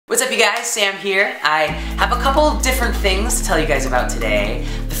What's up you guys, Sam here. I have a couple different things to tell you guys about today.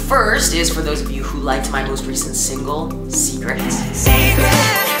 The first is for those of you who liked my most recent single, Secret.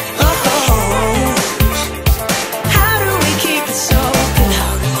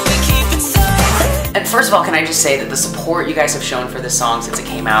 And first of all, can I just say that the support you guys have shown for this song since it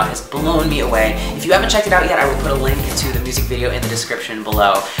came out has blown me away. If you haven't checked it out yet, I will put a link to the music video in the description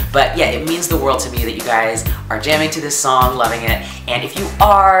below. But yeah, it means the world to me that you guys are jamming to this song, loving it. And if you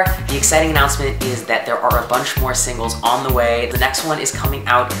are, the exciting announcement is that there are a bunch more singles on the way. The next one is coming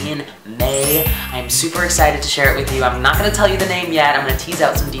out in May. I'm super excited to share it with you. I'm not going to tell you the name yet. I'm going to tease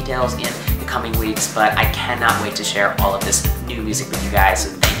out some details in the coming weeks, but I cannot wait to share all of this new music with you guys. So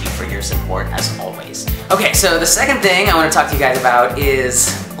thank you for your support as always. Okay, so the second thing I want to talk to you guys about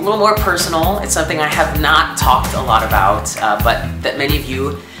is a little more personal. It's something I have not talked a lot about, but that many of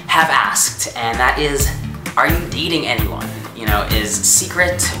you have asked, and that is, are you dating anyone? You know, is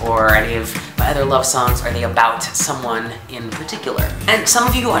Secret or any of my other love songs, are they about someone in particular? And some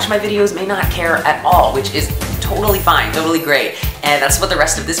of you who watch my videos may not care at all, which is totally fine, totally great. And that's what the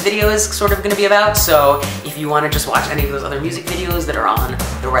rest of this video is sort of going to be about. So if you want to just watch any of those other music videos that are on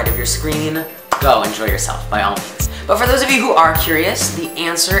the right of your screen, go enjoy yourself by all means. But for those of you who are curious, the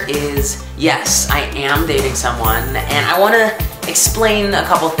answer is yes, I am dating someone, and I want to explain a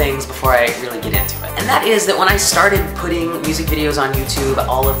couple things before I really get into it. And that is that when I started putting music videos on YouTube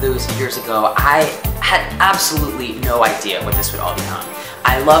all of those years ago, I had absolutely no idea what this would all become.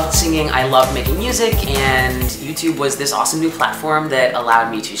 I loved singing, I loved making music, and YouTube was this awesome new platform that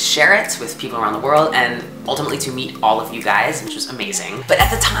allowed me to share it with people around the world and ultimately to meet all of you guys, which was amazing. But at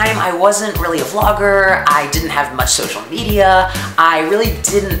the time, I wasn't really a vlogger, I didn't have much social media, I really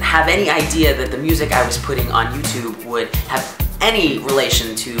didn't have any idea that the music I was putting on YouTube would have any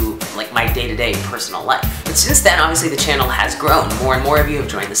relation to like my day-to-day personal life. But since then, obviously the channel has grown. More and more of you have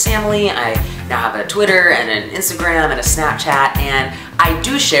joined the family. I now have a Twitter and an Instagram and a Snapchat, and I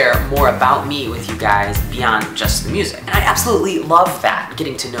do share more about me with you guys beyond just the music. And I absolutely love that,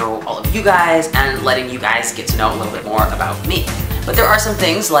 getting to know all of you guys and letting you guys get to know a little bit more about me. But there are some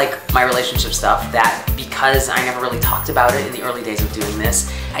things like my relationship stuff that, because I never really talked about it in the early days of doing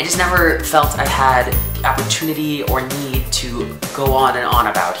this, I just never felt I had the opportunity or need to go on and on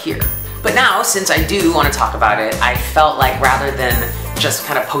about here. But now, since I do want to talk about it, I felt like rather than just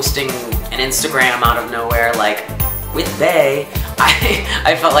kind of posting an Instagram out of nowhere like, with Bae,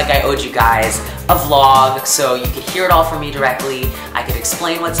 I felt like I owed you guys a vlog so you could hear it all from me directly, I could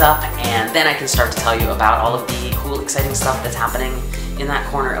explain what's up, and then I can start to tell you about all of the cool, exciting stuff that's happening in that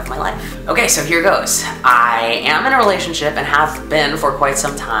corner of my life. Okay, so here goes. I am in a relationship and have been for quite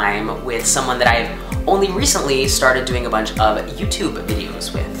some time with someone that I've only recently started doing a bunch of YouTube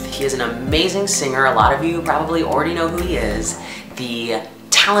videos with. He is an amazing singer. A lot of you probably already know who he is. The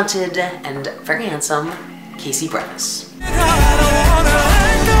talented and very handsome Casey Brevis.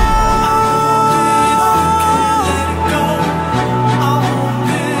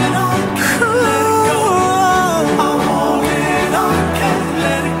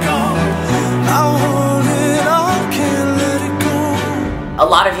 A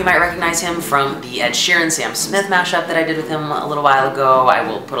lot of you might recognize him from the Ed Sheeran Sam Smith mashup that I did with him a little while ago. I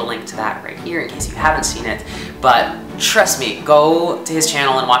will put a link to that right here in case you haven't seen it. But trust me, go to his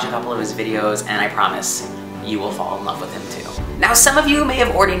channel and watch a couple of his videos, and I promise you will fall in love with him too. Now, some of you may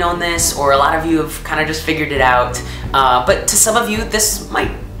have already known this, or a lot of you have kind of just figured it out, but to some of you this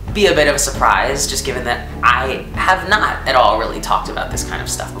might be a bit of a surprise, just given that I have not at all really talked about this kind of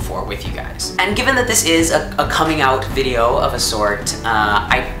stuff before with you guys. And given that this is a coming out video of a sort,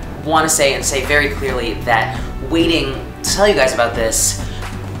 I want to say very clearly that waiting to tell you guys about this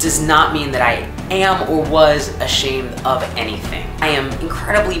does not mean that I am or was ashamed of anything. I am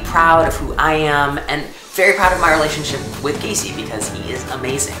incredibly proud of who I am and very proud of my relationship with Casey because he is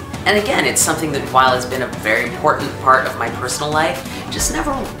amazing. And again, it's something that while it's been a very important part of my personal life, just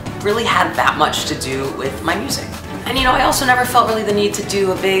never really had that much to do with my music. And you know, I also never felt really the need to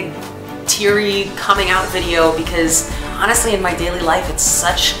do a big teary coming out video because honestly in my daily life it's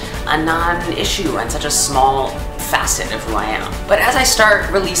such a non-issue and such a small facet of who I am. But as I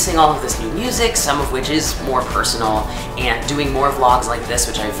start releasing all of this new music, some of which is more personal, and doing more vlogs like this,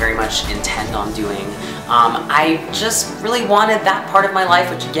 which I very much intend on doing, I just really wanted that part of my life,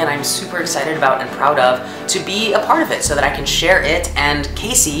 which again I'm super excited about and proud of, to be a part of it so that I can share it and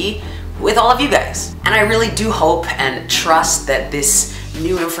Casey with all of you guys. And I really do hope and trust that this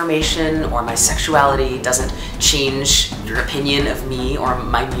new information or my sexuality doesn't change your opinion of me or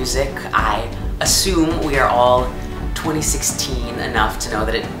my music. I assume we are all 2016 enough to know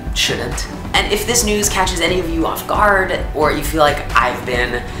that it shouldn't. And if this news catches any of you off guard, or you feel like I've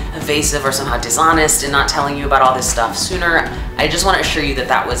been evasive or somehow dishonest in not telling you about all this stuff sooner, I just want to assure you that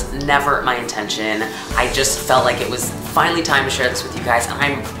that was never my intention. I just felt like it was finally time to share this with you guys, and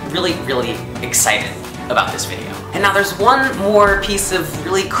I'm really, really excited about this video. And now there's one more piece of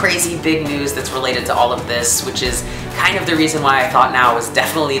really crazy big news that's related to all of this, which is kind of the reason why I thought now was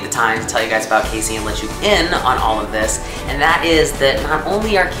definitely the time to tell you guys about Casey and let you in on all of this. And that is that not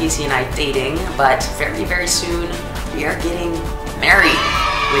only are Casey and I dating, but very, very soon we are getting married,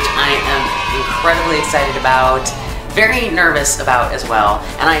 which I am incredibly excited about, very nervous about as well.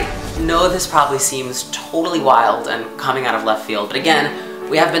 And I know this probably seems totally wild and coming out of left field, but again,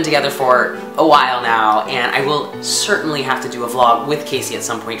 we have been together for a while now, and I will certainly have to do a vlog with Casey at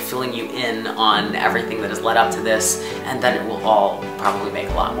some point, filling you in on everything that has led up to this, and then it will all probably make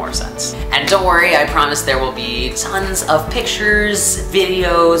a lot more sense. And don't worry, I promise there will be tons of pictures,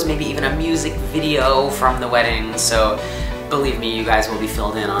 videos, maybe even a music video from the wedding, so believe me, you guys will be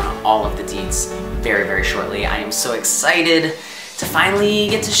filled in on all of the deets very, very shortly. I am so excited to finally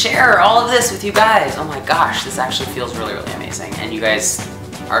get to share all of this with you guys. Oh my gosh, this actually feels really, really amazing, and you guys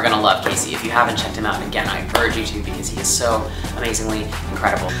are gonna love Casey. If you haven't checked him out, again, I urge you to, because he is so amazingly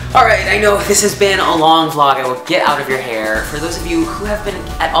incredible. All right, I know this has been a long vlog. I will get out of your hair. For those of you who have been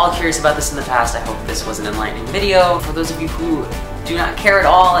at all curious about this in the past, I hope this was an enlightening video. For those of you who do not care at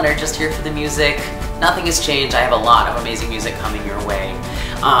all and are just here for the music, nothing has changed. I have a lot of amazing music coming your way.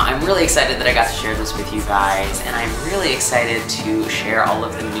 I'm really excited that I got to share this with you guys, and I'm really excited to share all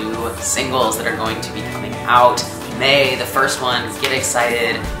of the new singles that are going to be coming out. May, the first one, get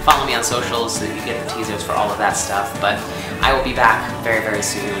excited. Follow me on socials so that you get the teasers for all of that stuff, but I will be back very, very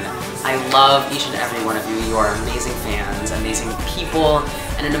soon. I love each and every one of you. You are amazing fans, amazing people,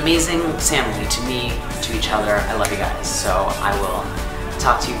 and an amazing family to me, to each other. I love you guys, so I will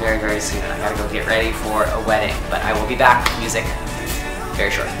talk to you very, very soon. I gotta go get ready for a wedding, but I will be back with music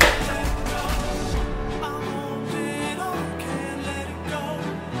very shortly.